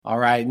All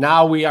right,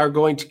 now we are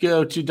going to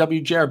go to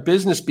WJR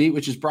Business Beat,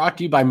 which is brought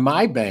to you by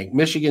My Bank,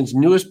 Michigan's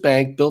newest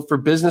bank built for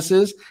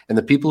businesses and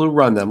the people who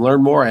run them.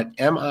 Learn more at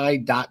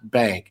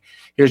mi.bank.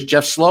 Here's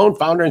Jeff Sloan,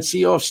 founder and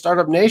CEO of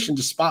Startup Nation,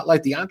 to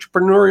spotlight the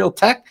entrepreneurial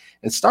tech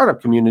and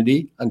startup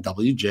community on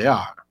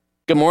WJR.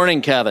 Good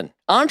morning, Kevin.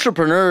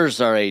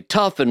 Entrepreneurs are a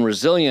tough and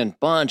resilient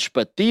bunch,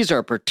 but these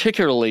are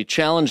particularly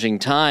challenging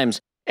times.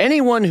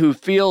 Anyone who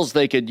feels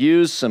they could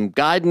use some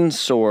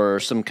guidance or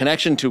some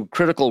connection to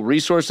critical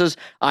resources,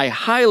 I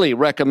highly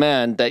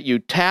recommend that you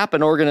tap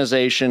an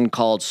organization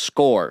called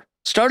SCORE.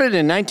 Started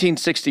in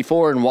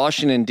 1964 in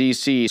Washington,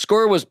 D.C.,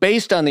 SCORE was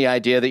based on the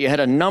idea that you had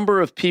a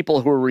number of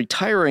people who were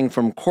retiring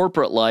from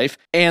corporate life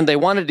and they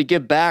wanted to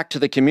give back to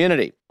the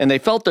community. And they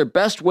felt their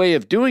best way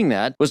of doing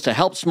that was to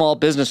help small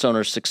business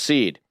owners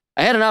succeed.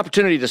 I had an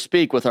opportunity to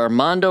speak with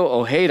Armando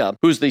Ojeda,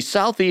 who's the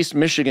Southeast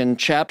Michigan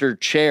chapter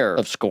chair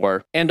of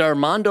SCORE, and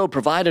Armando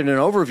provided an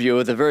overview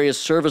of the various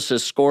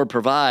services SCORE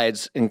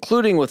provides,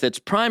 including with its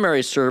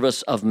primary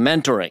service of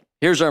mentoring.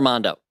 Here's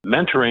Armando.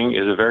 Mentoring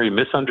is a very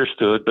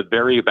misunderstood but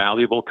very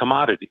valuable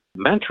commodity.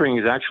 Mentoring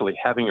is actually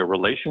having a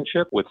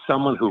relationship with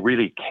someone who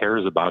really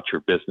cares about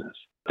your business.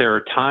 There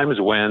are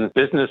times when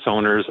business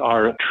owners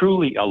are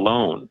truly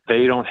alone.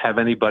 They don't have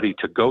anybody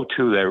to go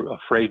to. They're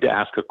afraid to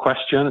ask a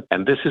question,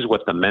 and this is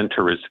what the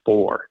mentor is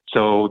for.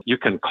 So you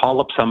can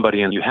call up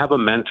somebody and you have a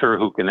mentor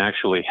who can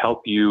actually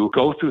help you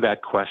go through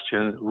that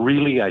question,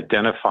 really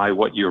identify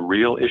what your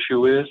real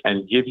issue is,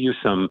 and give you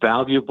some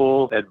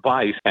valuable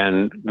advice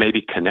and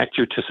maybe connect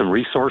you to some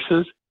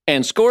resources.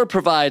 And SCORE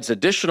provides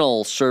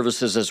additional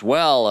services as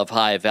well of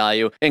high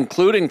value,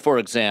 including, for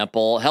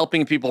example,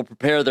 helping people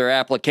prepare their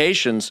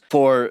applications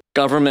for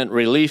government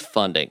relief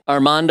funding.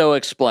 Armando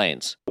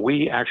explains.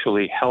 We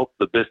actually help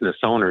the business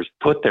owners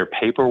put their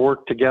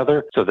paperwork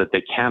together so that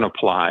they can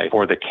apply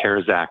for the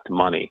CARES Act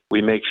money.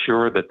 We make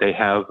sure that they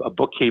have a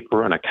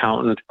bookkeeper, an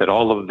accountant, that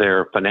all of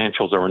their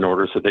financials are in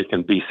order so they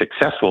can be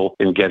successful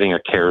in getting a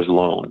CARES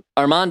loan.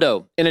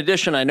 Armando, in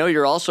addition, I know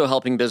you're also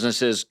helping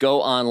businesses go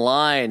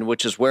online,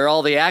 which is where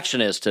all the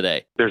action is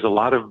today. There's a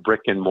lot of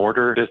brick and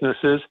mortar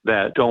businesses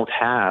that don't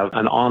have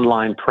an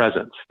online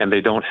presence and they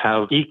don't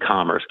have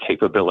e-commerce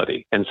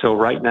capability. And so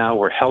right now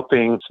we're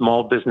helping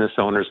small business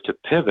owners to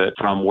pivot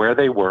from where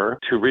they were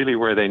to really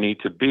where they need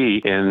to be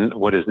in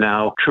what is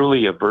now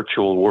truly a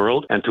virtual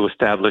world and to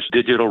establish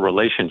digital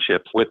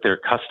relationships with their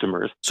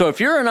customers. So if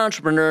you're an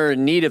entrepreneur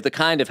in need of the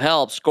kind of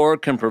help SCORE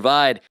can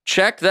provide,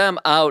 check them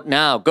out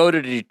now. Go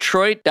to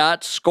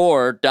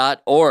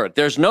detroit.score.org.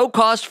 There's no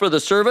cost for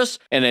the service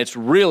and it's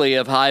really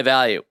of high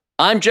value.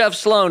 I'm Jeff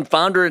Sloan,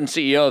 founder and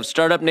CEO of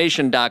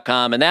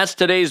StartupNation.com, and that's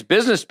today's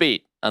Business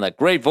Beat on the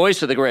great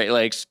voice of the Great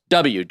Lakes,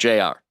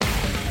 WJR.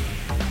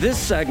 This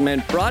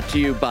segment brought to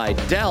you by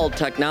Dell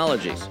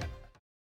Technologies.